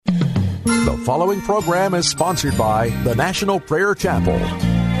following program is sponsored by the National Prayer Chapel.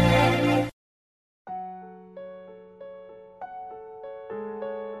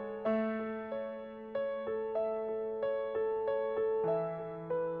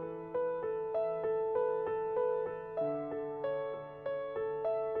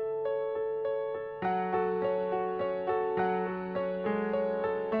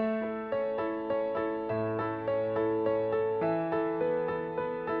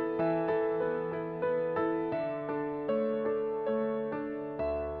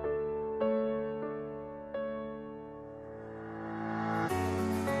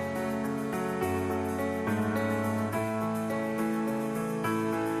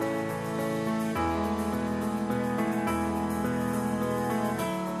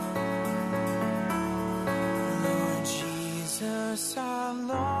 I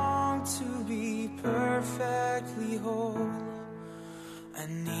long to be perfectly whole. I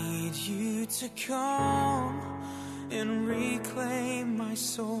need you to come and reclaim my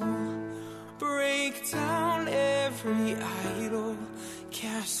soul. Break down every idol,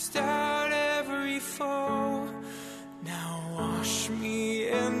 cast out every foe. Now wash me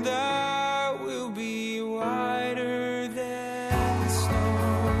and I will be whiter than snow.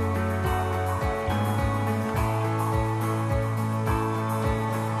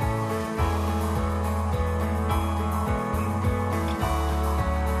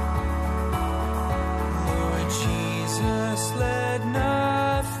 Let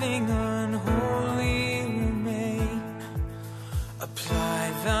nothing unholy remain.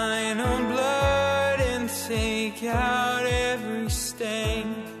 Apply thine own blood and take out every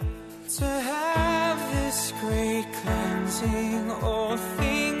stain. To have this great cleansing, all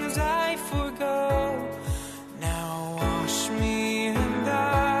things I forgo. Now wash me and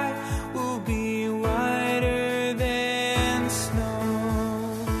I will be whiter than snow.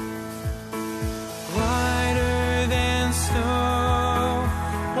 Whiter than snow,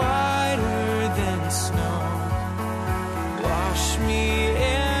 whiter than snow. Wash me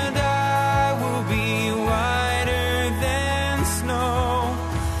and I will be whiter than snow.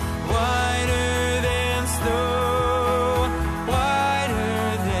 Whiter than snow,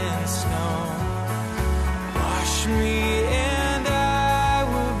 whiter than snow. Wash me and I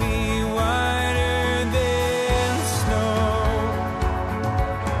will be whiter than snow.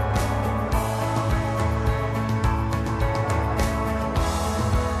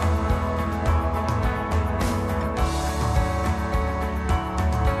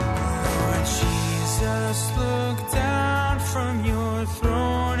 Just look down from your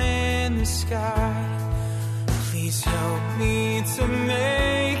throne in the sky. Please help me to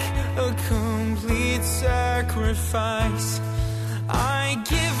make a complete sacrifice. I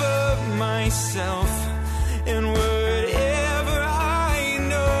give up myself and whatever I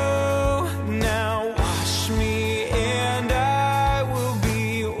know. Now wash me and I will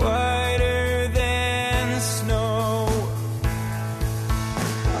be whiter than snow.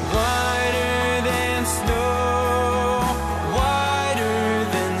 Whiter than snow, whiter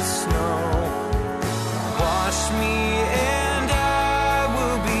than snow. Wash me and I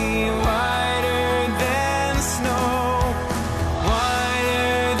will be whiter than snow.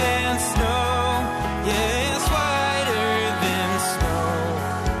 Whiter than snow, yes, whiter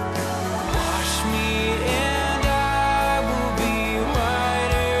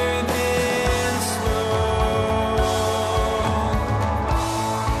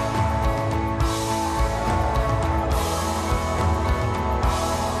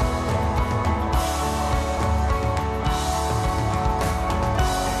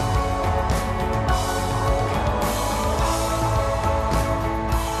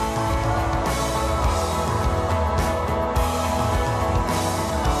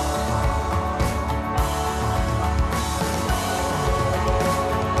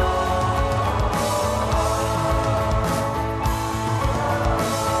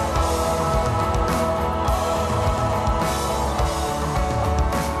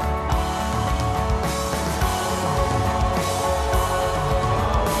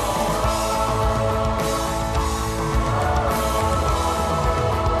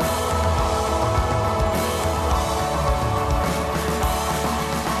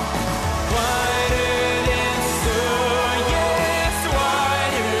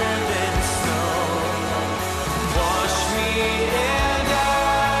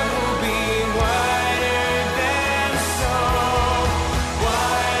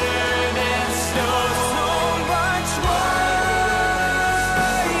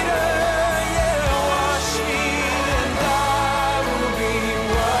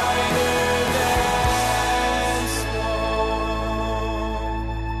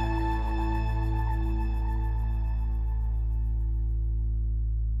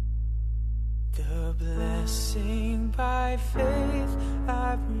by faith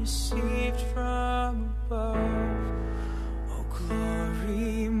I've received from above. Oh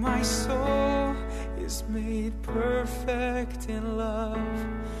glory, my soul is made perfect in love.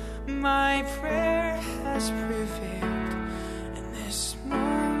 My prayer has prevailed. In this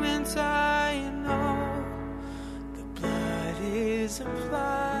moment I know the blood is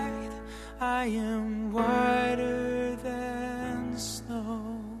applied. I am whiter than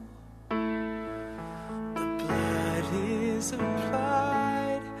snow. The blood is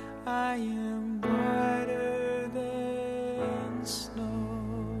applied. I am whiter than snow.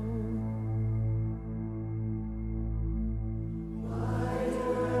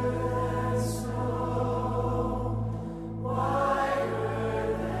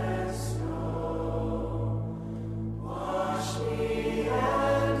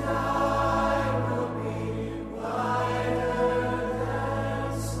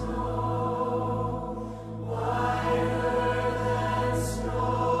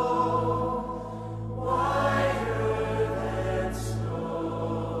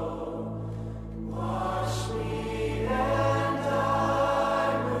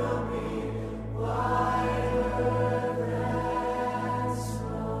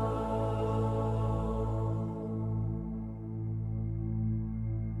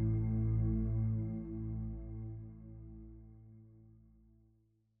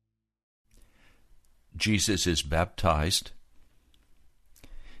 Jesus is baptized.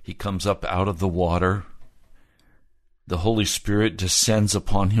 He comes up out of the water. The Holy Spirit descends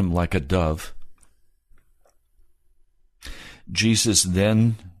upon him like a dove. Jesus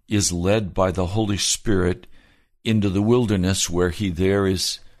then is led by the Holy Spirit into the wilderness, where he there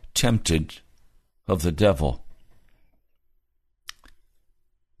is tempted of the devil.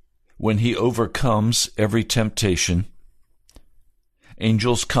 When he overcomes every temptation,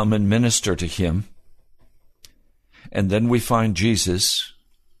 angels come and minister to him. And then we find Jesus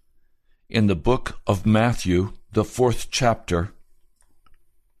in the book of Matthew, the 4th chapter.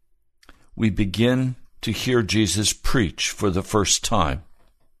 We begin to hear Jesus preach for the first time.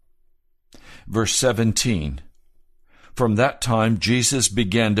 Verse 17, from that time Jesus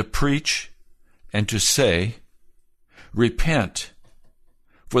began to preach and to say, repent,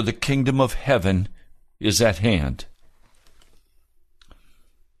 for the kingdom of heaven is at hand.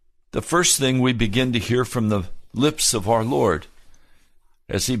 The first thing we begin to hear from the lips of our Lord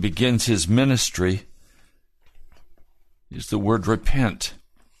as he begins his ministry is the word repent.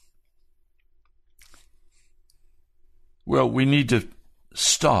 Well, we need to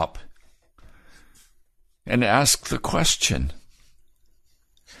stop and ask the question,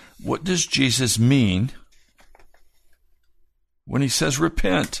 what does Jesus mean when he says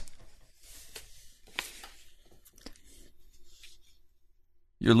repent?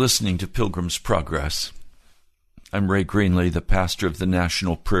 You're listening to Pilgrim's Progress. I'm Ray Greenlee, the pastor of the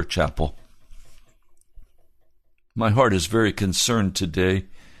National Prayer Chapel. My heart is very concerned today.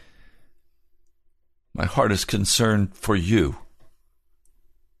 My heart is concerned for you.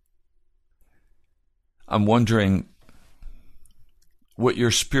 I'm wondering what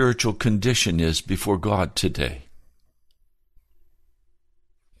your spiritual condition is before God today.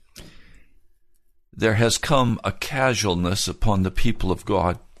 There has come a casualness upon the people of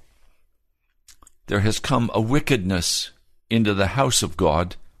God. There has come a wickedness into the house of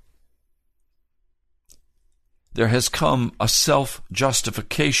God. There has come a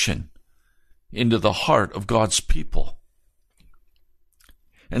self-justification into the heart of God's people.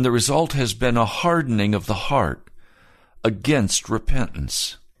 And the result has been a hardening of the heart against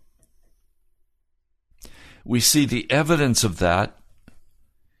repentance. We see the evidence of that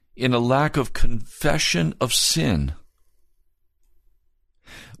in a lack of confession of sin.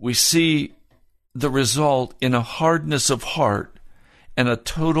 We see the result in a hardness of heart and a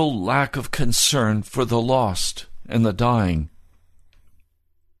total lack of concern for the lost and the dying.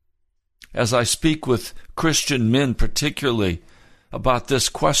 As I speak with Christian men particularly about this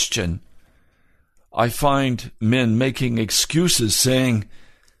question, I find men making excuses saying,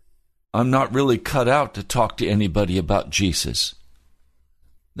 I'm not really cut out to talk to anybody about Jesus.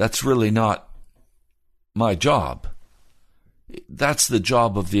 That's really not my job. That's the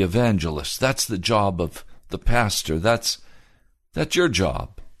job of the evangelist. That's the job of the pastor. That's your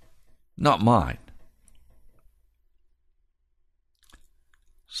job, not mine.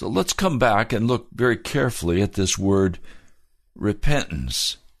 So let's come back and look very carefully at this word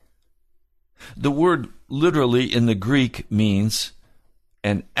repentance. The word literally in the Greek means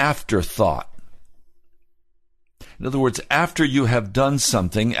an afterthought. In other words, after you have done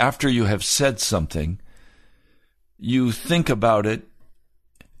something, after you have said something, you think about it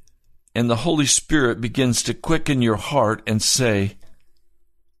and the Holy Spirit begins to quicken your heart and say,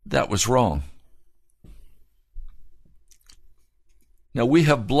 that was wrong. Now, we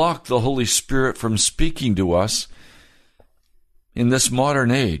have blocked the Holy Spirit from speaking to us in this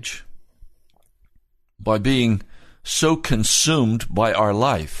modern age by being so consumed by our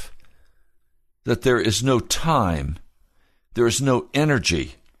life that there is no time, there is no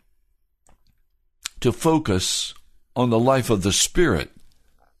energy to focus on the life of the Spirit.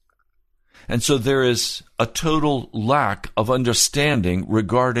 And so there is a total lack of understanding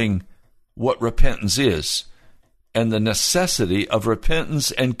regarding what repentance is and the necessity of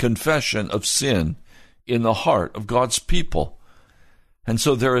repentance and confession of sin in the heart of God's people. And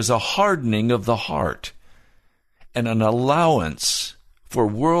so there is a hardening of the heart and an allowance for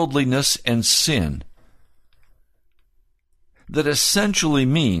worldliness and sin that essentially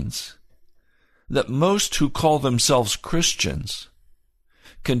means that most who call themselves Christians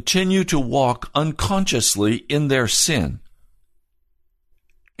continue to walk unconsciously in their sin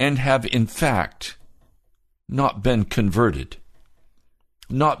and have, in fact, not been converted,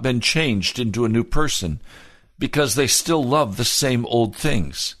 not been changed into a new person, because they still love the same old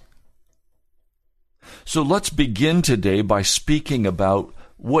things. So let's begin today by speaking about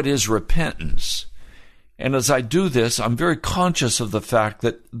what is repentance. And as I do this, I'm very conscious of the fact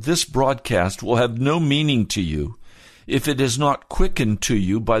that this broadcast will have no meaning to you if it is not quickened to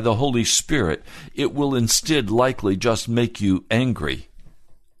you by the Holy Spirit. It will instead likely just make you angry.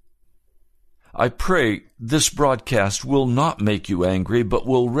 I pray this broadcast will not make you angry, but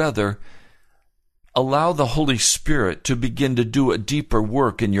will rather allow the Holy Spirit to begin to do a deeper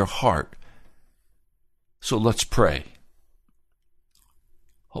work in your heart. So let's pray.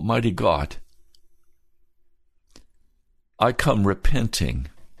 Almighty God, I come repenting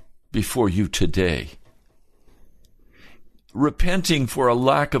before you today. Repenting for a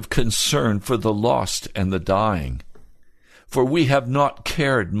lack of concern for the lost and the dying, for we have not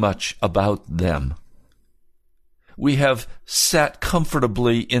cared much about them. We have sat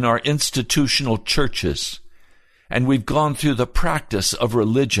comfortably in our institutional churches, and we've gone through the practice of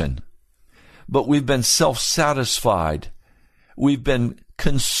religion, but we've been self-satisfied. We've been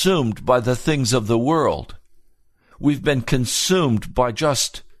consumed by the things of the world. We've been consumed by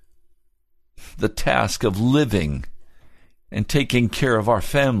just the task of living and taking care of our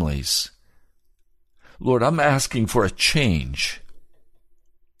families. Lord, I'm asking for a change.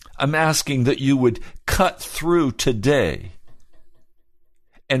 I'm asking that you would cut through today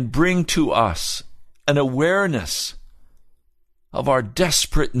and bring to us an awareness of our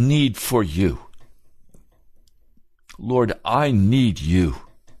desperate need for you. Lord, I need you.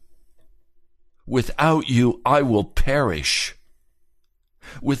 Without you, I will perish.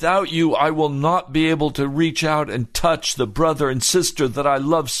 Without you, I will not be able to reach out and touch the brother and sister that I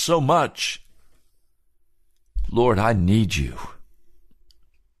love so much. Lord, I need you.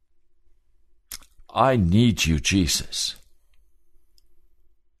 I need you, Jesus.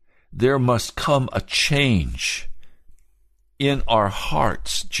 There must come a change in our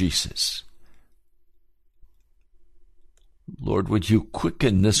hearts, Jesus. Lord, would you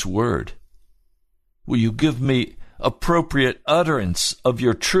quicken this word? Will you give me appropriate utterance of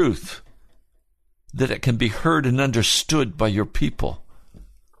your truth, that it can be heard and understood by your people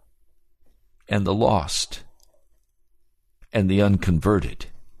and the lost and the unconverted?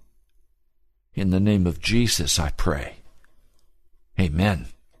 In the name of Jesus, I pray. Amen.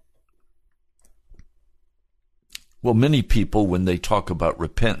 Well, many people, when they talk about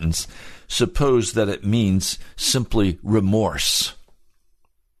repentance, suppose that it means simply remorse,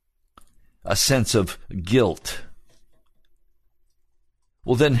 a sense of guilt.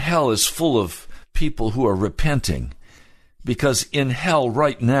 Well, then hell is full of people who are repenting, because in hell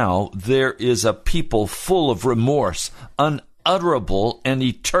right now there is a people full of remorse, unutterable and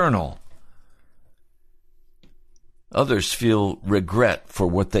eternal. Others feel regret for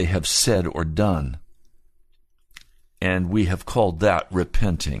what they have said or done, and we have called that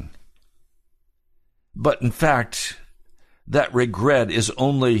repenting. But in fact, that regret is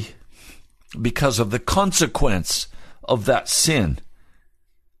only because of the consequence of that sin.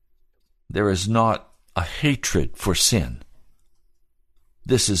 There is not a hatred for sin.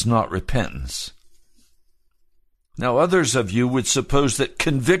 This is not repentance. Now, others of you would suppose that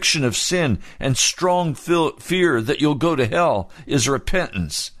conviction of sin and strong fear that you'll go to hell is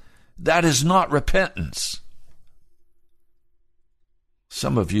repentance. That is not repentance.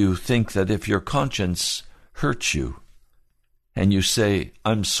 Some of you think that if your conscience hurts you and you say,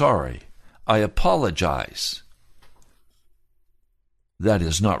 I'm sorry, I apologize, that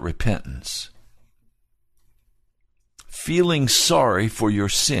is not repentance. Feeling sorry for your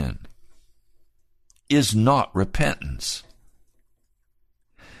sin is not repentance.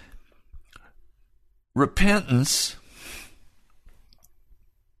 Repentance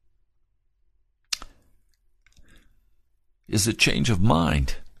is a change of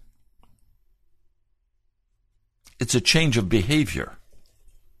mind. It's a change of behavior.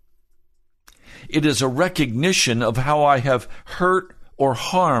 It is a recognition of how I have hurt or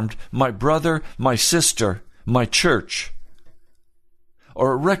harmed my brother, my sister, my church,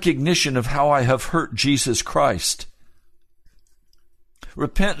 or a recognition of how I have hurt Jesus Christ.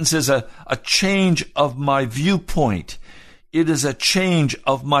 Repentance is a change of my viewpoint. It is a change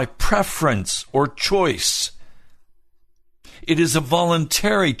of my preference or choice. It is a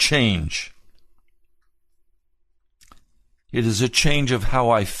voluntary change. It is a change of how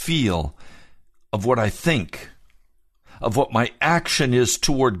I feel, of what I think, of what my action is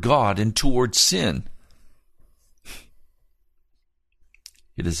toward God and toward sin.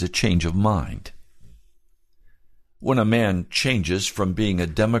 It is a change of mind. When a man changes from being a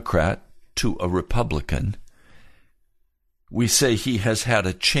Democrat to a Republican, we say he has had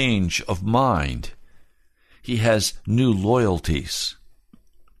a change of mind. He has new loyalties.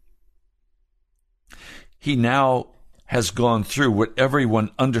 He now has gone through what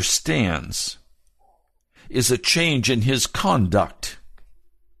everyone understands is a change in his conduct.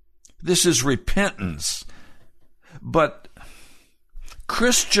 This is repentance. But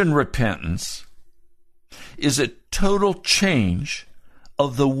Christian repentance is a total change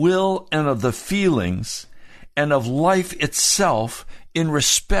of the will and of the feelings and of life itself in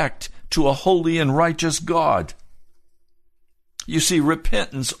respect to a holy and righteous God. You see,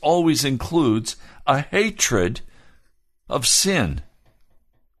 repentance always includes a hatred of sin.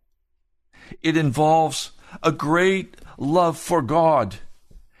 It involves a great love for God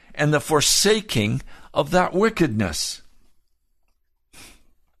and the forsaking of that wickedness.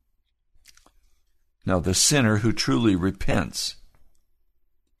 Now, the sinner who truly repents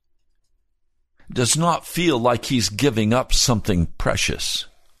does not feel like he's giving up something precious.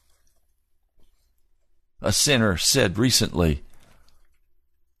 A sinner said recently,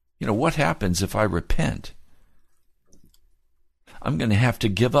 what happens if I repent? I'm going to have to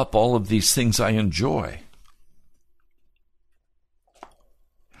give up all of these things I enjoy.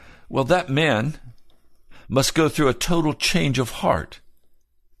 Well, that man must go through a total change of heart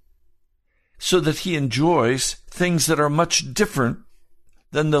so that he enjoys things that are much different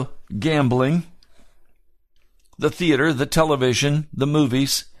than the gambling, the theater, the television, the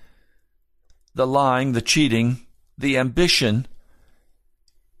movies, the lying, the cheating, the ambition.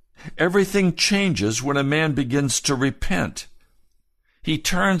 Everything changes when a man begins to repent. He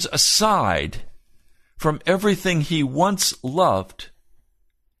turns aside from everything he once loved,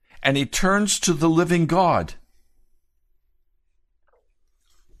 and he turns to the living God.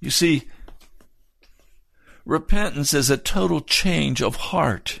 You see, repentance is a total change of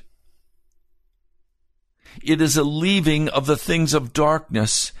heart. It is a leaving of the things of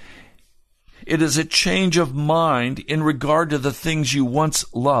darkness. It is a change of mind in regard to the things you once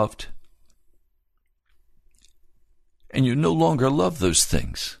loved. And you no longer love those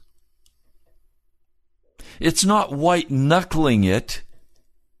things. It's not white-knuckling it.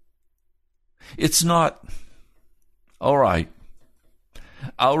 It's not, all right,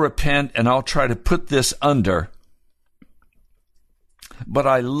 I'll repent and I'll try to put this under, but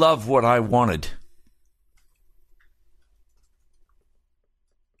I love what I wanted.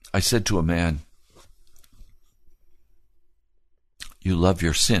 I said to a man, "You love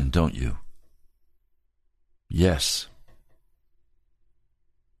your sin, don't you?" "Yes."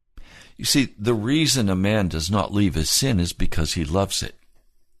 You see, the reason a man does not leave his sin is because he loves it.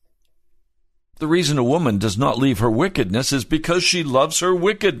 The reason a woman does not leave her wickedness is because she loves her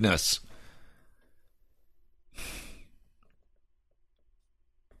wickedness.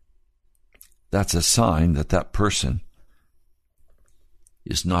 That's a sign that that person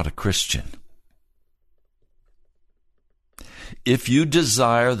is not a Christian. If you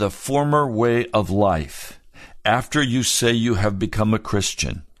desire the former way of life after you say you have become a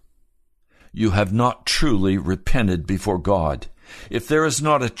Christian, you have not truly repented before God. If there is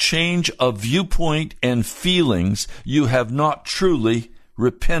not a change of viewpoint and feelings, you have not truly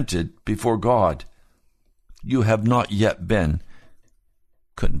repented before God. You have not yet been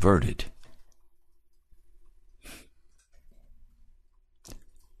converted.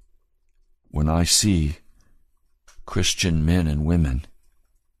 When I see Christian men and women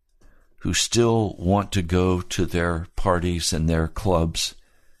who still want to go to their parties and their clubs,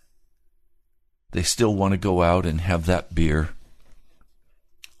 they still want to go out and have that beer.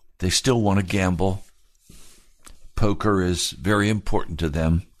 They still want to gamble. Poker is very important to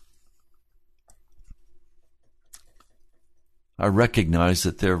them. I recognize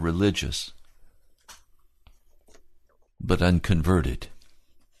that they're religious, but unconverted.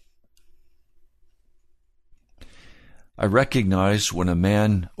 I recognize when a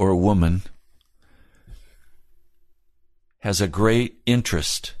man or a woman has a great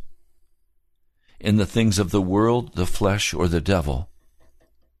interest in the things of the world, the flesh, or the devil.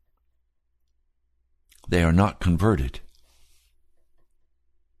 They are not converted.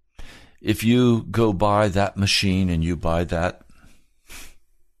 If you go buy that machine and you buy that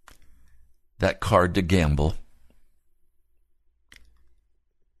card to gamble,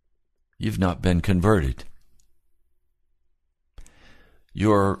 you've not been converted.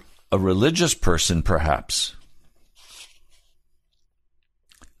 You're a religious person, perhaps,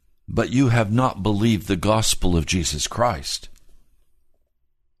 but you have not believed the gospel of Jesus Christ.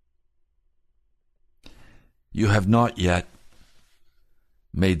 You have not yet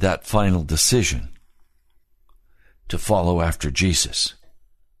made that final decision to follow after Jesus.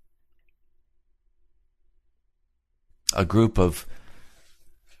 A group of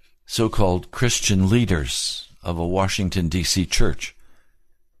so-called Christian leaders of a Washington, D.C. church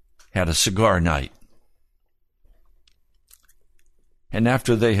had a cigar night. And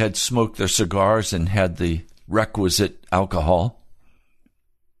after they had smoked their cigars and had the requisite alcohol,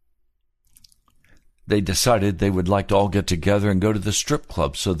 they decided they would like to all get together and go to the strip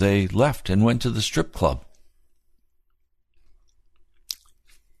club. So they left and went to the strip club.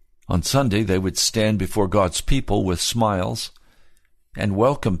 On Sunday, they would stand before God's people with smiles and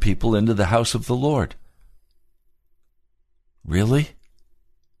welcome people into the house of the Lord. Really?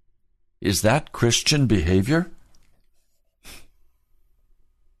 Is that Christian behavior?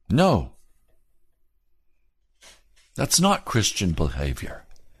 No. That's not Christian behavior.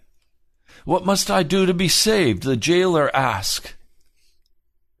 What must I do to be saved? The jailer asked.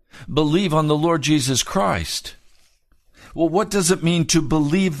 Believe on the Lord Jesus Christ. Well, what does it mean to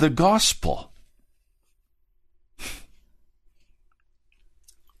believe the gospel?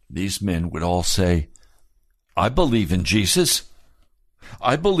 These men would all say, I believe in Jesus.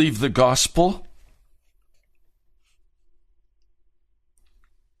 I believe the gospel.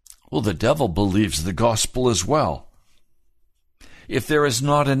 Well, the devil believes the gospel as well. If there is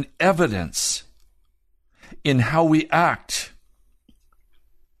not an evidence in how we act,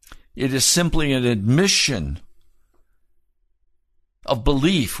 it is simply an admission of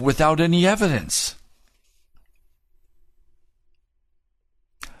belief without any evidence.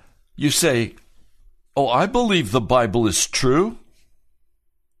 You say, oh, I believe the Bible is true.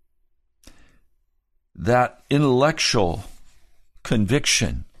 That intellectual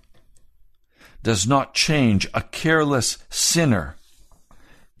conviction does not change a careless sinner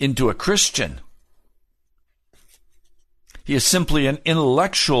into a Christian. He is simply an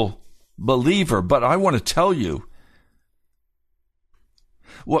intellectual believer. But I want to tell you,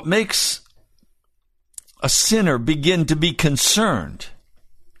 what makes a sinner begin to be concerned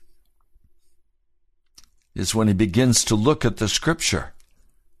is when he begins to look at the Scripture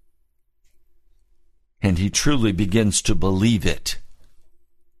and he truly begins to believe it.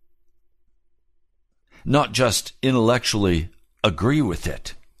 Not just intellectually agree with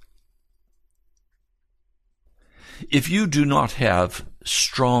it. If you do not have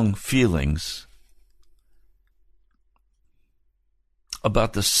strong feelings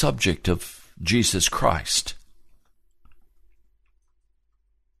about the subject of Jesus Christ,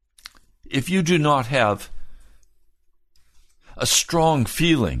 if you do not have a strong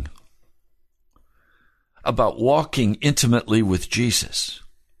feeling about walking intimately with Jesus,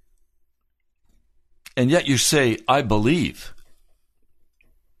 and yet you say, I believe,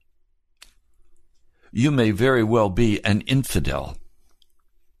 you may very well be an infidel.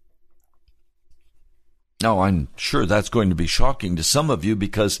 Now, I'm sure that's going to be shocking to some of you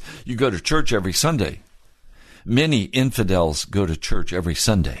because you go to church every Sunday. Many infidels go to church every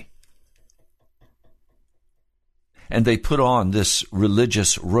Sunday. And they put on this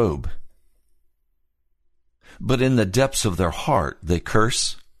religious robe. But in the depths of their heart, they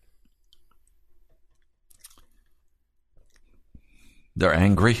curse. They're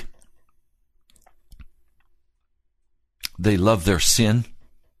angry. They love their sin.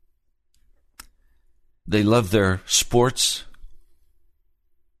 They love their sports.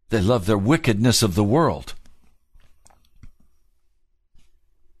 They love their wickedness of the world.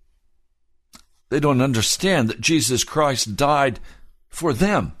 They don't understand that Jesus Christ died for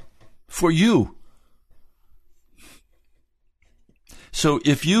them, for you. So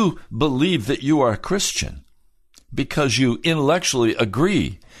if you believe that you are a Christian because you intellectually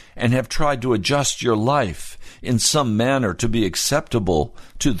agree and have tried to adjust your life in some manner to be acceptable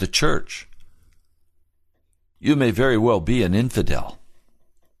to the church, you may very well be an infidel.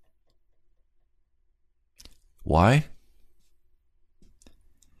 Why?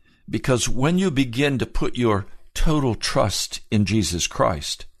 Because when you begin to put your total trust in Jesus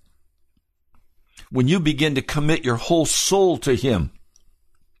Christ, when you begin to commit your whole soul to Him,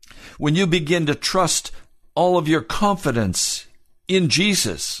 when you begin to trust all of your confidence in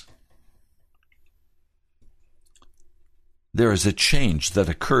Jesus, there is a change that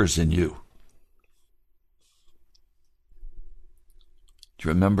occurs in you. Do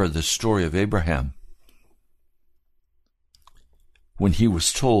you remember the story of Abraham? When he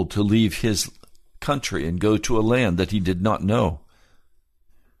was told to leave his country and go to a land that he did not know,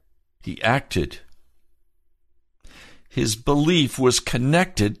 he acted. His belief was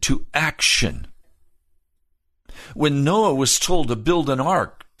connected to action. When Noah was told to build an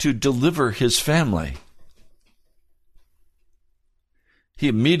ark to deliver his family, he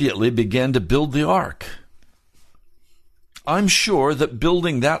immediately began to build the ark. I'm sure that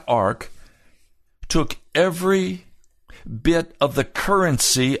building that ark took every bit of the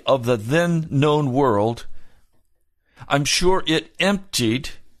currency of the then known world. I'm sure it emptied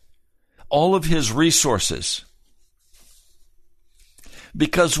all of his resources.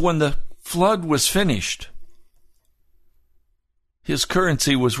 Because when the flood was finished, his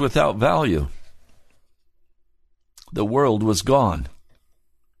currency was without value. The world was gone.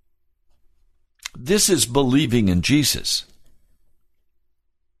 This is believing in Jesus.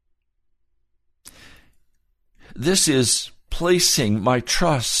 This is placing my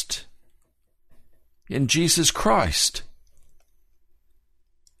trust in Jesus Christ.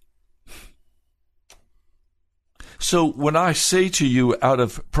 So when I say to you out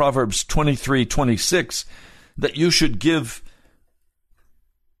of Proverbs 23:26 that you should give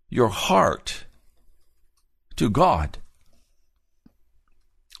your heart to God,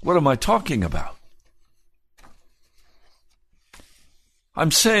 what am I talking about?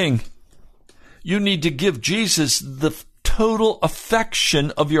 I'm saying you need to give Jesus the total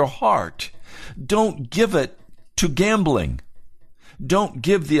affection of your heart. Don't give it to gambling. Don't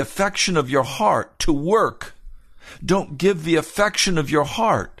give the affection of your heart to work. Don't give the affection of your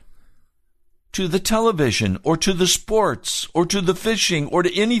heart to the television or to the sports or to the fishing or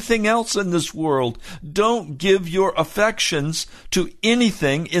to anything else in this world. Don't give your affections to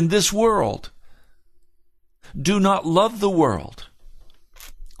anything in this world. Do not love the world,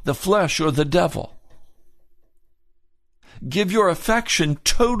 the flesh, or the devil. Give your affection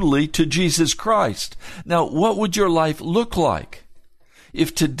totally to Jesus Christ. Now, what would your life look like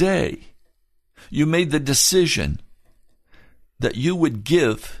if today you made the decision that you would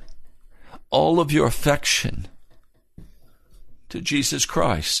give all of your affection to Jesus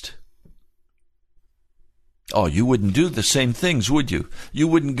Christ? Oh, you wouldn't do the same things, would you? You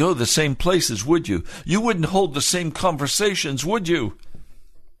wouldn't go the same places, would you? You wouldn't hold the same conversations, would you?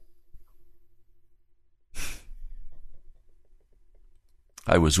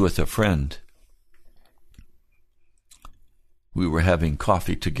 I was with a friend. We were having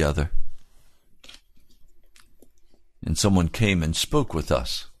coffee together, and someone came and spoke with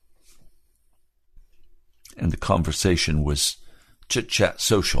us. And the conversation was chit-chat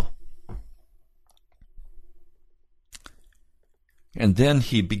social. And then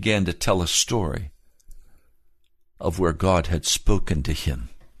he began to tell a story of where God had spoken to him.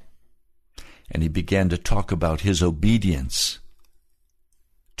 And he began to talk about his obedience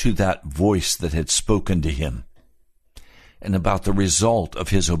to that voice that had spoken to him, and about the result of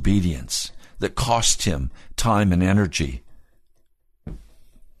his obedience that cost him time and energy.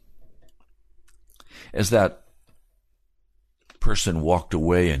 As that person walked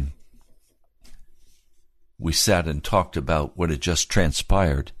away and we sat and talked about what had just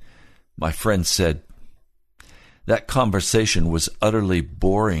transpired, my friend said, "That conversation was utterly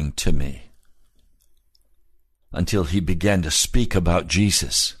boring to me until he began to speak about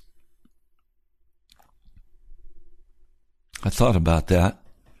Jesus." I thought about that.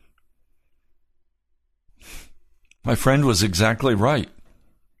 My friend was exactly right.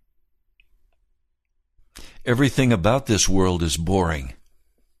 Everything about this world is boring.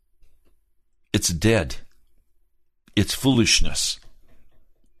 It's dead. It's foolishness.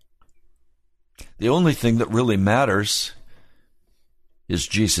 The only thing that really matters is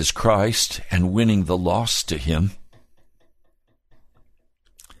Jesus Christ and winning the lost to Him.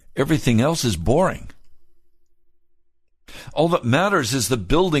 Everything else is boring. All that matters is the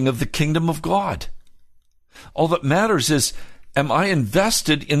building of the kingdom of God. All that matters is, am I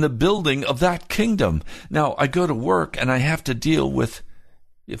invested in the building of that kingdom? Now, I go to work and I have to deal with,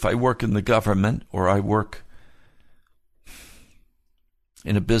 if I work in the government or I work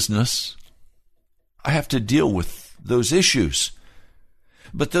in a business, I have to deal with those issues.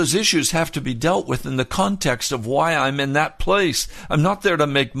 But those issues have to be dealt with in the context of why I'm in that place. I'm not there to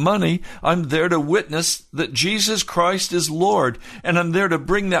make money. I'm there to witness that Jesus Christ is Lord, and I'm there to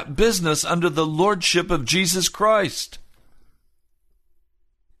bring that business under the lordship of Jesus Christ.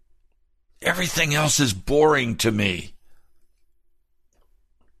 Everything else is boring to me.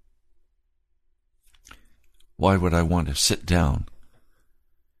 Why would I want to sit down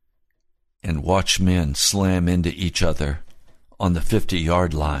and watch men slam into each other on the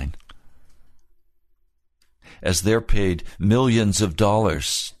 50-yard line as they're paid millions of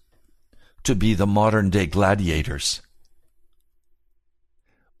dollars to be the modern-day gladiators?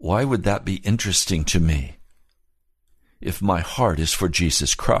 Why would that be interesting to me? If my heart is for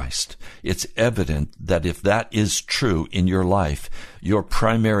Jesus Christ, it's evident that if that is true in your life, your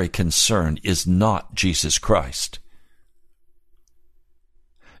primary concern is not Jesus Christ.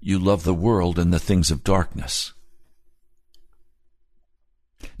 You love the world and the things of darkness.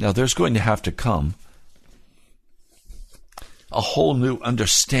 Now, there's going to have to come a whole new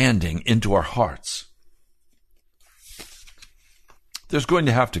understanding into our hearts. There's going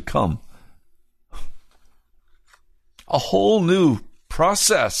to have to come a whole new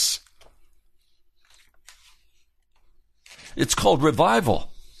process. It's called revival.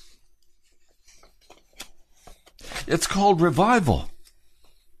 It's called revival.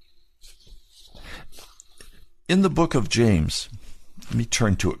 In the book of James, let me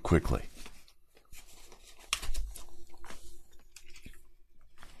turn to it quickly.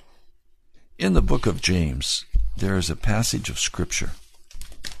 In the book of James, there is a passage of Scripture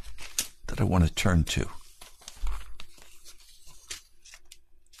that I want to turn to.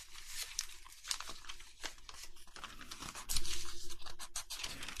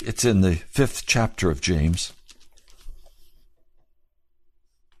 It's in the 5th chapter of James.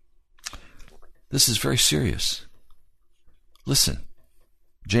 This is very serious. Listen,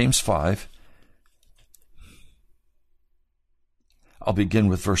 James 5. I'll begin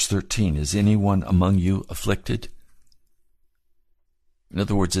with verse 13. Is anyone among you afflicted? In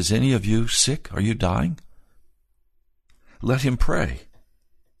other words, is any of you sick? Are you dying? Let him pray.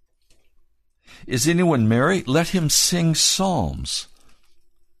 Is anyone merry? Let him sing psalms.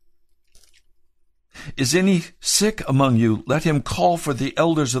 Is any sick among you? Let him call for the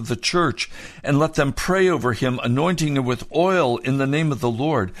elders of the church, and let them pray over him, anointing him with oil in the name of the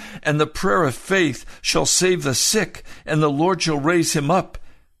Lord. And the prayer of faith shall save the sick, and the Lord shall raise him up.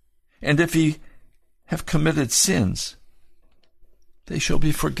 And if he have committed sins, they shall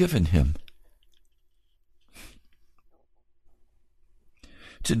be forgiven him.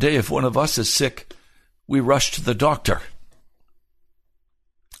 Today, if one of us is sick, we rush to the doctor,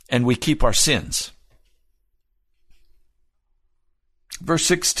 and we keep our sins. Verse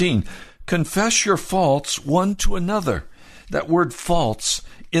 16, confess your faults one to another. That word faults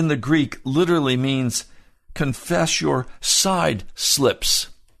in the Greek literally means confess your side slips.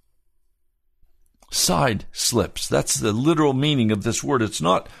 Side slips. That's the literal meaning of this word. It's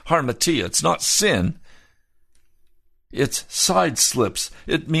not harmatia. It's not sin. It's side slips.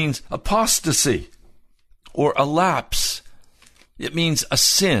 It means apostasy or a lapse. It means a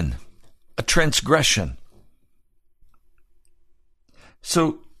sin, a transgression.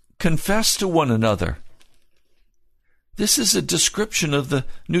 So confess to one another. This is a description of the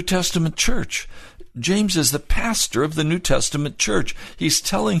New Testament church. James is the pastor of the New Testament church. He's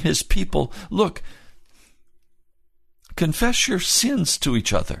telling his people, look, confess your sins to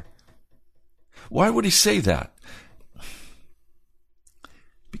each other. Why would he say that?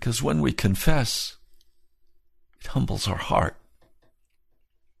 Because when we confess, it humbles our heart.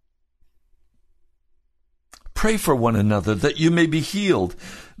 Pray for one another that you may be healed.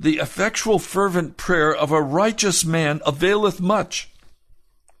 The effectual fervent prayer of a righteous man availeth much.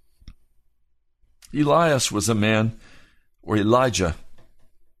 Elijah was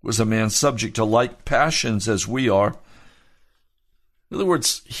a man subject to like passions as we are. In other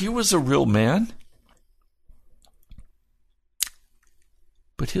words, he was a real man.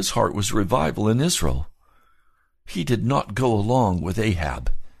 But his heart was revival in Israel. He did not go along with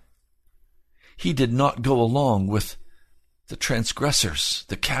Ahab. He did not go along with the transgressors,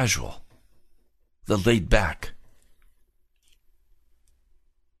 the casual, the laid back.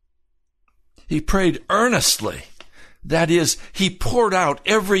 He prayed earnestly. That is, he poured out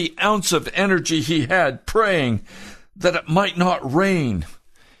every ounce of energy he had praying that it might not rain.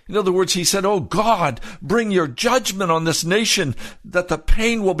 In other words, he said, oh God, bring your judgment on this nation, that the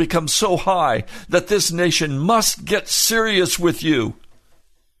pain will become so high that this nation must get serious with you.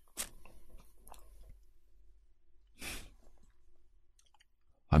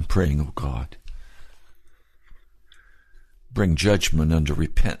 I'm praying, oh God, bring judgment unto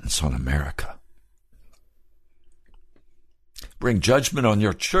repentance on America. Bring judgment on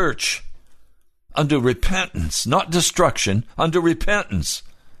your church unto repentance, not destruction, unto repentance.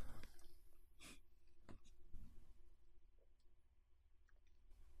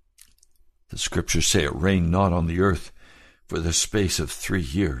 The scriptures say it rained not on the earth for the space of 3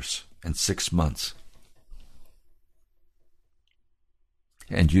 years and 6 months.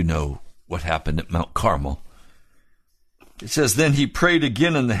 And you know what happened at Mount Carmel. It says, then he prayed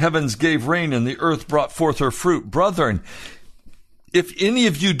again, and the heavens gave rain, and the earth brought forth her fruit. Brethren, if any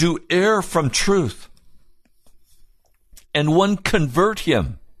of you do err from truth, and one convert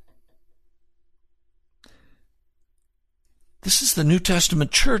him. This is the New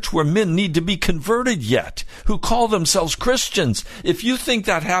Testament church where men need to be converted yet, who call themselves Christians. If you think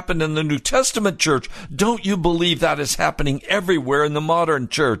that happened in the New Testament church, don't you believe that is happening everywhere in the modern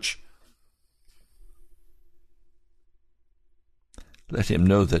church? Let him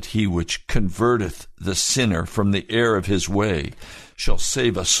know that he which converteth the sinner from the error of his way shall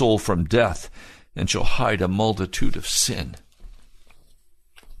save a soul from death, and shall hide a multitude of sin.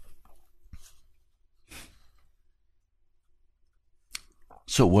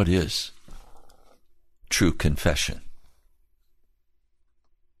 So what is true confession?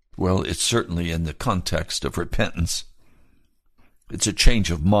 Well, it's certainly in the context of repentance. It's a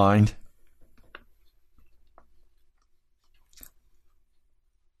change of mind.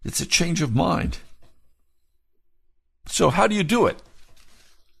 It's a change of mind. So how do you do it?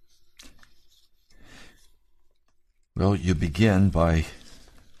 Well, you begin by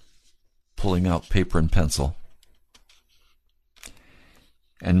pulling out paper and pencil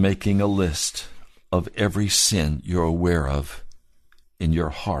and making a list of every sin you're aware of in your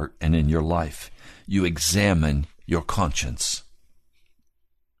heart and in your life. You examine your conscience.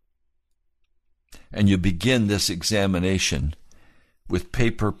 And you begin this examination with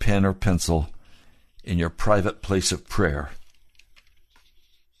paper, pen, or pencil in your private place of prayer.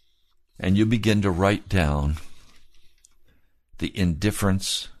 And you begin to write down the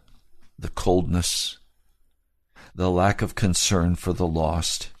indifference, the coldness, the lack of concern for the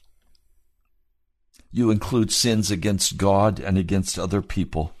lost. You include sins against God and against other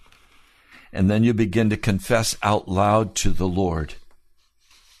people. And then you begin to confess out loud to the Lord.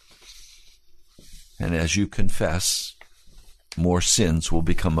 And as you confess, more sins will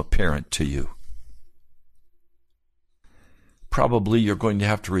become apparent to you. Probably you're going to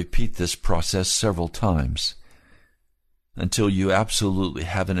have to repeat this process several times until you absolutely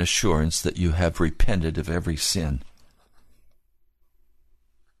have an assurance that you have repented of every sin.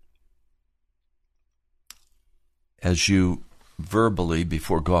 As you verbally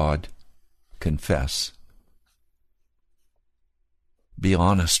before God confess, be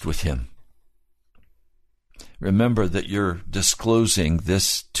honest with Him. Remember that you're disclosing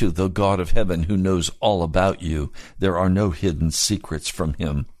this to the God of heaven who knows all about you. There are no hidden secrets from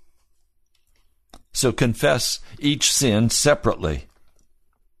Him. So confess each sin separately.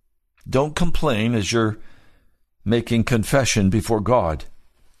 Don't complain as you're making confession before God.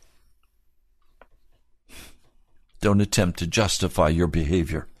 Don't attempt to justify your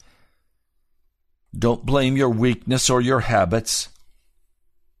behavior. Don't blame your weakness or your habits.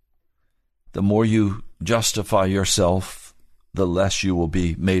 The more you justify yourself, the less you will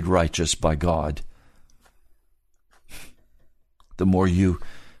be made righteous by God. The more you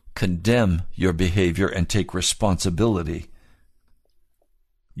condemn your behavior and take responsibility,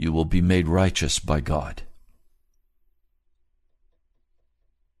 you will be made righteous by God.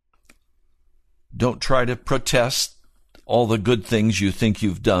 Don't try to protest all the good things you think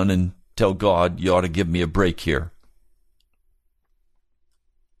you've done and tell God, you ought to give me a break here.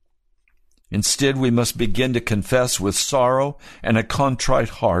 Instead, we must begin to confess with sorrow and a contrite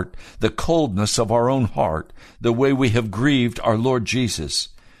heart the coldness of our own heart, the way we have grieved our Lord Jesus.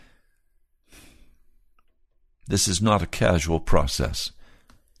 This is not a casual process.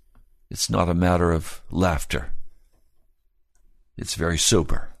 It's not a matter of laughter. It's very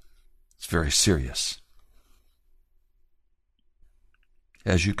sober. It's very serious.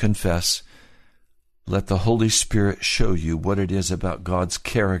 As you confess, let the Holy Spirit show you what it is about God's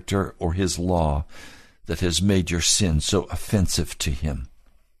character or His law that has made your sin so offensive to Him.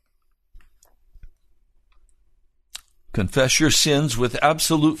 Confess your sins with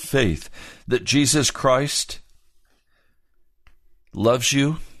absolute faith that Jesus Christ loves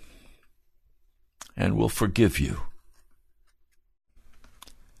you and will forgive you.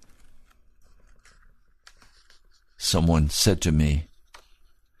 Someone said to me,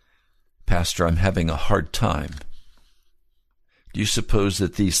 Pastor, I'm having a hard time Do you suppose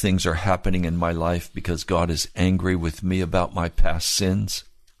that these things are happening in my life because God is angry with me about my past sins?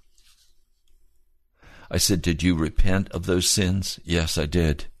 I said, did you repent of those sins? Yes, I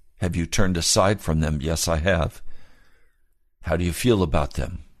did. Have you turned aside from them? Yes, I have. How do you feel about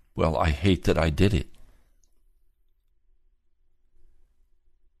them? Well, I hate that I did it.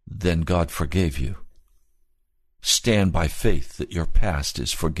 Then God forgave you. Stand by faith that your past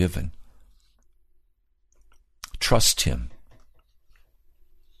is forgiven. Trust Him.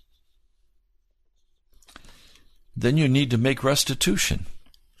 Then you need to make restitution.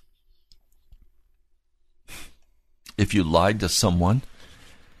 If you lied to someone,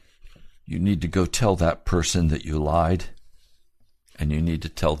 you need to go tell that person that you lied, and you need to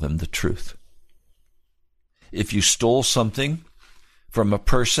tell them the truth. If you stole something from a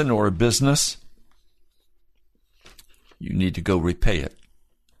person or a business, you need to go repay it.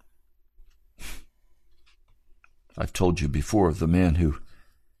 I've told you before of the man who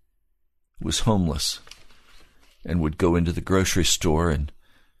was homeless and would go into the grocery store and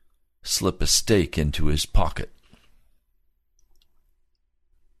slip a steak into his pocket.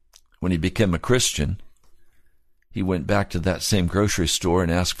 When he became a Christian, he went back to that same grocery store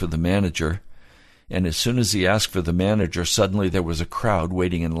and asked for the manager, and as soon as he asked for the manager, suddenly there was a crowd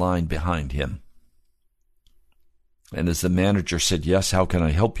waiting in line behind him. And as the manager said, "Yes, how can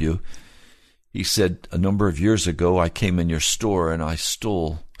I help you?" he said, "A number of years ago I came in your store and I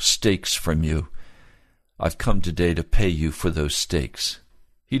stole steaks from you. I've come today to pay you for those steaks."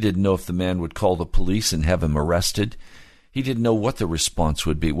 He didn't know if the man would call the police and have him arrested. He didn't know what the response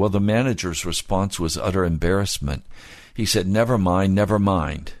would be. Well, the manager's response was utter embarrassment. He said, "Never mind, never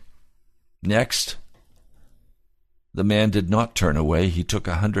mind." Next, the man did not turn away. He took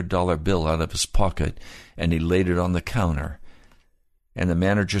a $100 bill out of his pocket and he laid it on the counter. And the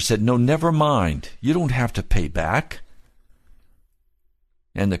manager said, "No, never mind. You don't have to pay back."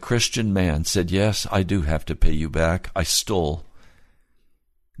 And the Christian man said, "Yes, I do have to pay you back. I stole.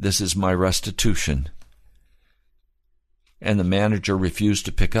 This is my restitution." And the manager refused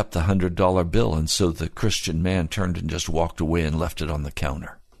to pick up the $100 bill, and so the Christian man turned and just walked away and left it on the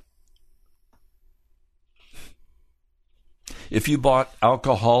counter. If you bought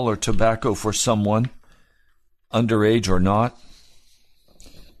alcohol or tobacco for someone, underage or not,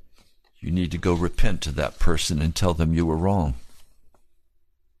 you need to go repent to that person and tell them you were wrong.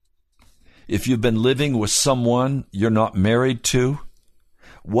 If you've been living with someone you're not married to,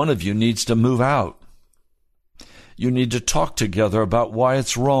 one of you needs to move out. You need to talk together about why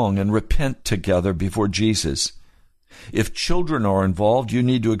it's wrong and repent together before Jesus. If children are involved, you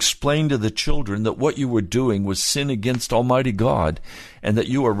need to explain to the children that what you were doing was sin against Almighty God and that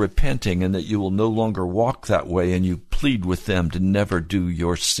you are repenting and that you will no longer walk that way, and you plead with them to never do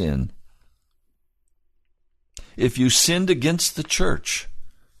your sin. If you sinned against the church,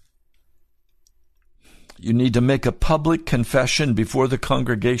 you need to make a public confession before the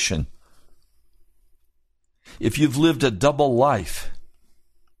congregation. If you've lived a double life,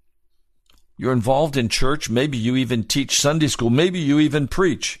 you're involved in church, maybe you even teach Sunday school, maybe you even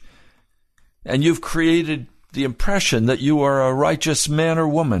preach, and you've created the impression that you are a righteous man or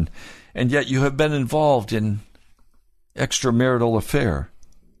woman, and yet you have been involved in extramarital affair.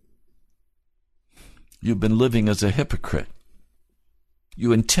 You've been living as a hypocrite.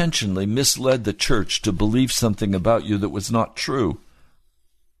 You intentionally misled the church to believe something about you that was not true.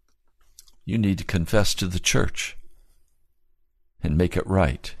 You need to confess to the church and make it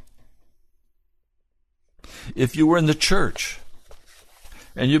right. If you were in the church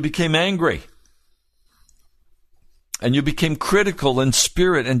and you became angry and you became critical in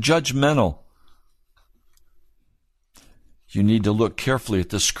spirit and judgmental, you need to look carefully at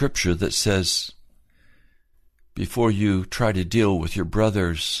the scripture that says, before you try to deal with your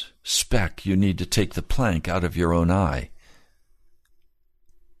brother's speck, you need to take the plank out of your own eye.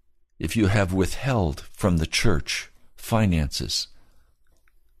 If you have withheld from the church finances,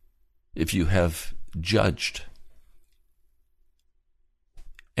 if you have judged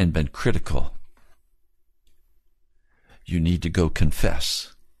and been critical, you need to go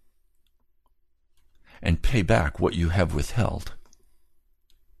confess and pay back what you have withheld,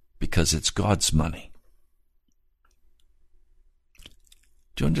 because it's God's money.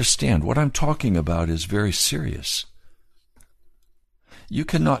 Do you understand? What I'm talking about is very serious. You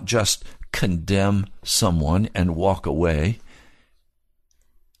cannot just condemn someone and walk away.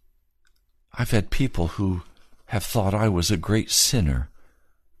 I've had people who have thought I was a great sinner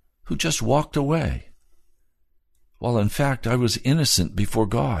who just walked away, while in fact I was innocent before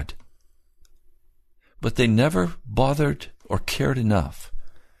God. But they never bothered or cared enough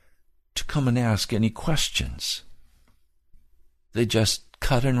to come and ask any questions. They just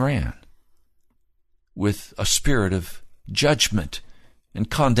cut and ran with a spirit of judgment and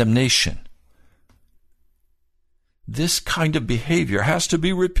condemnation. This kind of behavior has to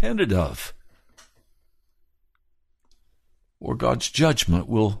be repented of, or God's judgment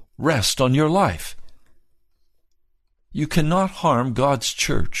will rest on your life. You cannot harm God's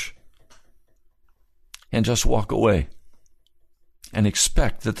church and just walk away and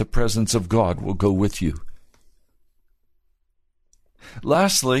expect that the presence of God will go with you.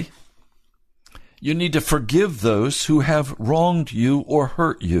 Lastly, you need to forgive those who have wronged you or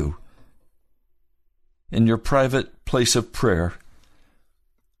hurt you. In your private place of prayer,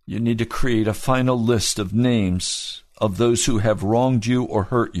 you need to create a final list of names of those who have wronged you or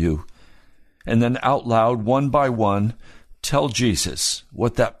hurt you, and then out loud, one by one, tell Jesus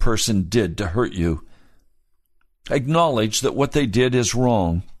what that person did to hurt you. Acknowledge that what they did is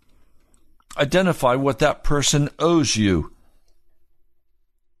wrong. Identify what that person owes you.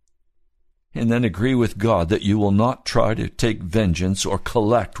 And then agree with God that you will not try to take vengeance or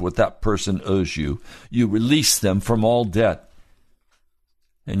collect what that person owes you. You release them from all debt,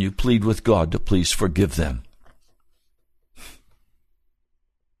 and you plead with God to please forgive them.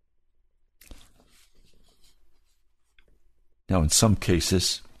 Now, in some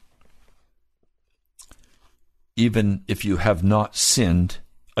cases, even if you have not sinned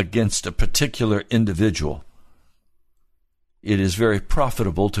against a particular individual, it is very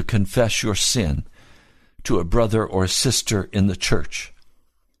profitable to confess your sin to a brother or a sister in the church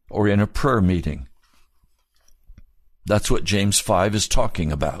or in a prayer meeting. That's what James 5 is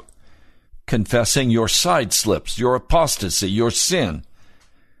talking about. Confessing your side slips, your apostasy, your sin.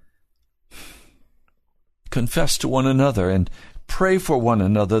 Confess to one another and pray for one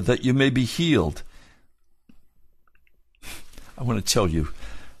another that you may be healed. I want to tell you,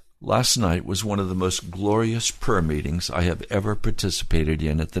 last night was one of the most glorious prayer meetings I have ever participated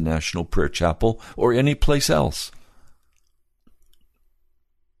in at the National Prayer Chapel or any place else.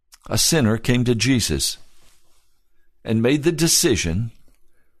 A sinner came to Jesus and made the decision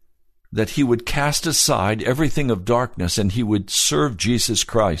that he would cast aside everything of darkness and he would serve Jesus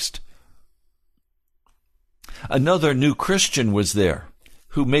Christ. Another new Christian was there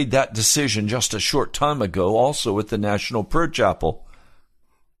who made that decision just a short time ago, also at the National Prayer Chapel.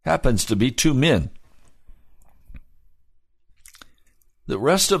 Happens to be 2 men. The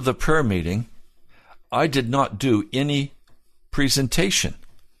rest of the prayer meeting, I did not do any presentation.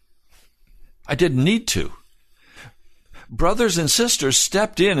 I didn't need to. Brothers and sisters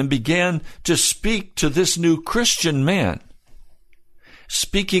stepped in and began to speak to this new Christian man,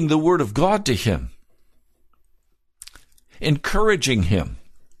 speaking the word of God to him, encouraging him.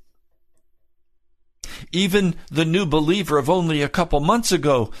 Even the new believer of only a couple months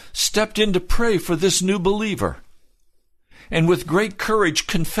ago stepped in to pray for this new believer and with great courage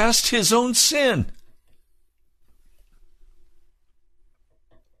confessed his own sin.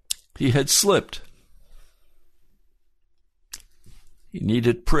 He had slipped. He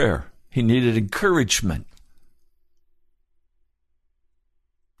needed prayer. He needed encouragement.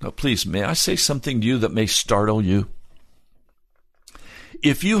 Now, please, may I say something to you that may startle you?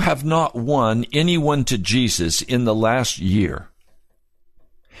 If you have not won anyone to Jesus in the last year,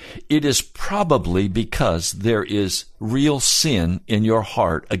 it is probably because there is real sin in your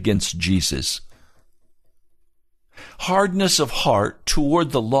heart against Jesus. Hardness of heart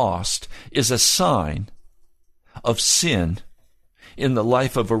toward the lost is a sign of sin in the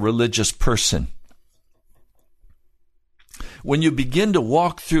life of a religious person. When you begin to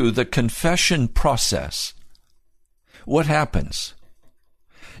walk through the confession process, what happens?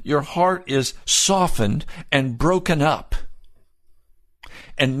 Your heart is softened and broken up.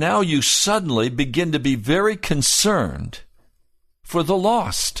 And now you suddenly begin to be very concerned for the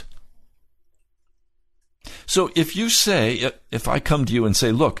lost. So if you say, if I come to you and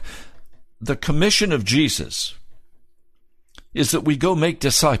say, look, the commission of Jesus is that we go make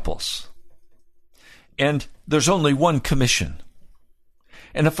disciples, and there's only one commission.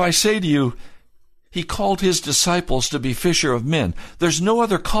 And if I say to you, he called his disciples to be fisher of men. There's no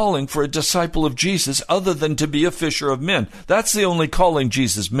other calling for a disciple of Jesus other than to be a fisher of men. That's the only calling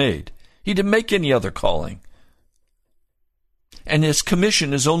Jesus made. He didn't make any other calling. And his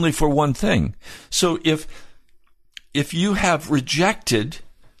commission is only for one thing. So if you have rejected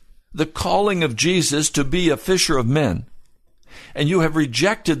the calling of Jesus to be a fisher of men, and you have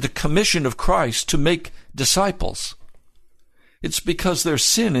rejected the commission of Christ to make disciples, it's because there's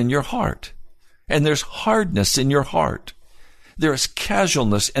sin in your heart. And there's hardness in your heart. There is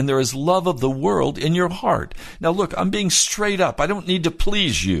casualness and there is love of the world in your heart. Now look, I'm being straight up. I don't need to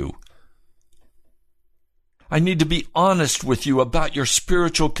please you. I need to be honest with you about your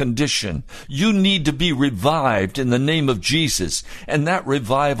spiritual condition. You need to be revived in the name of Jesus. And that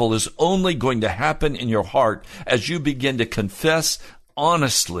revival is only going to happen in your heart as you begin to confess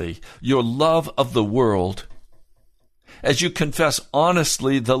honestly your love of the world, as you confess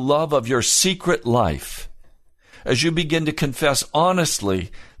honestly the love of your secret life, as you begin to confess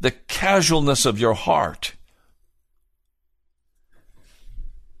honestly the casualness of your heart.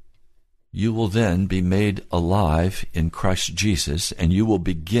 You will then be made alive in Christ Jesus, and you will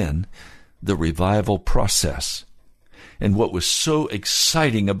begin the revival process. And what was so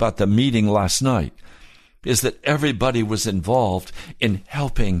exciting about the meeting last night is that everybody was involved in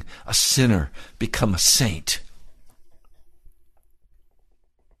helping a sinner become a saint.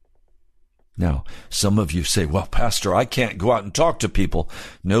 Now, some of you say, well, Pastor, I can't go out and talk to people.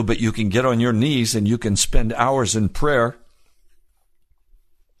 No, but you can get on your knees and you can spend hours in prayer.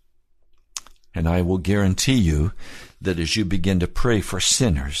 And I will guarantee you that as you begin to pray for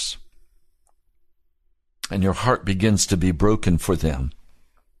sinners and your heart begins to be broken for them,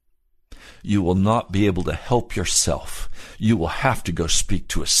 you will not be able to help yourself. You will have to go speak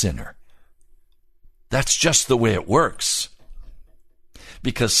to a sinner. That's just the way it works.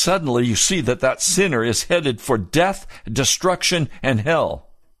 Because suddenly you see that that sinner is headed for death, destruction, and hell.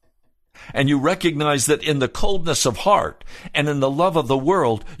 And you recognize that in the coldness of heart and in the love of the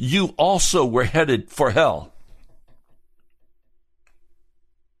world, you also were headed for hell.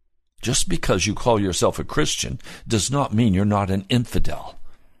 Just because you call yourself a Christian does not mean you're not an infidel.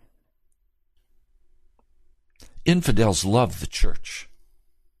 Infidels love the church.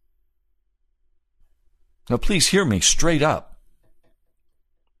 Now please hear me straight up.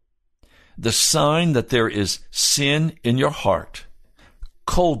 The sign that there is sin in your heart,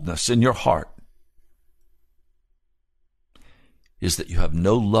 coldness in your heart, is that you have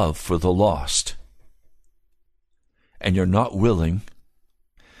no love for the lost, and you're not willing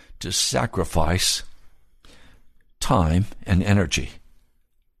to sacrifice time and energy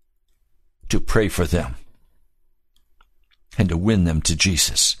to pray for them and to win them to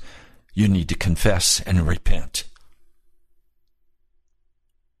Jesus. You need to confess and repent.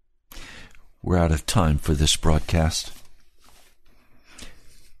 We're out of time for this broadcast.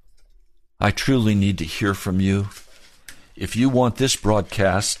 I truly need to hear from you. If you want this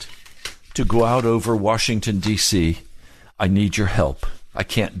broadcast to go out over Washington, D.C., I need your help. I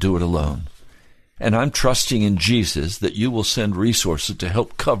can't do it alone. And I'm trusting in Jesus that you will send resources to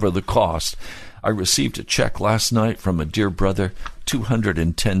help cover the cost. I received a check last night from a dear brother,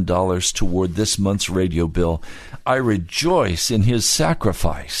 $210 toward this month's radio bill. I rejoice in his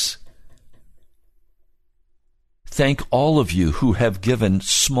sacrifice. Thank all of you who have given,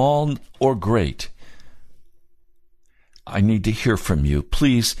 small or great. I need to hear from you.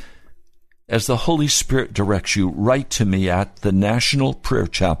 Please, as the Holy Spirit directs you, write to me at the National Prayer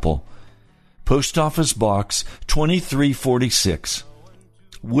Chapel, Post Office Box 2346,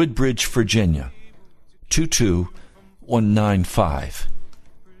 Woodbridge, Virginia, 22195.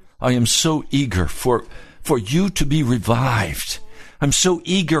 I am so eager for you to be revived. I'm so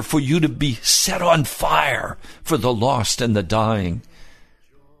eager for you to be set on fire for the lost and the dying.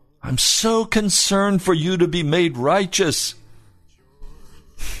 I'm so concerned for you to be made righteous.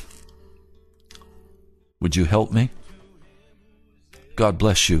 Would you help me? God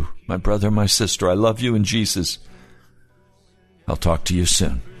bless you, my brother, my sister. I love you in Jesus. I'll talk to you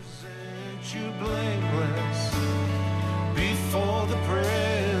soon. Before the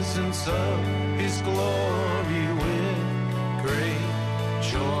presence of His glory with great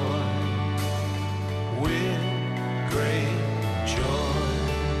joy, with great joy.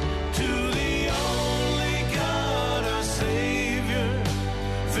 To the only God, our Savior,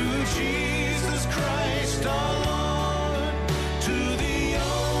 through Jesus Christ our Lord. To the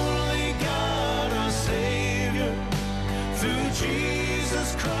only God, our Savior, through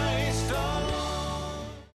Jesus Christ our Lord.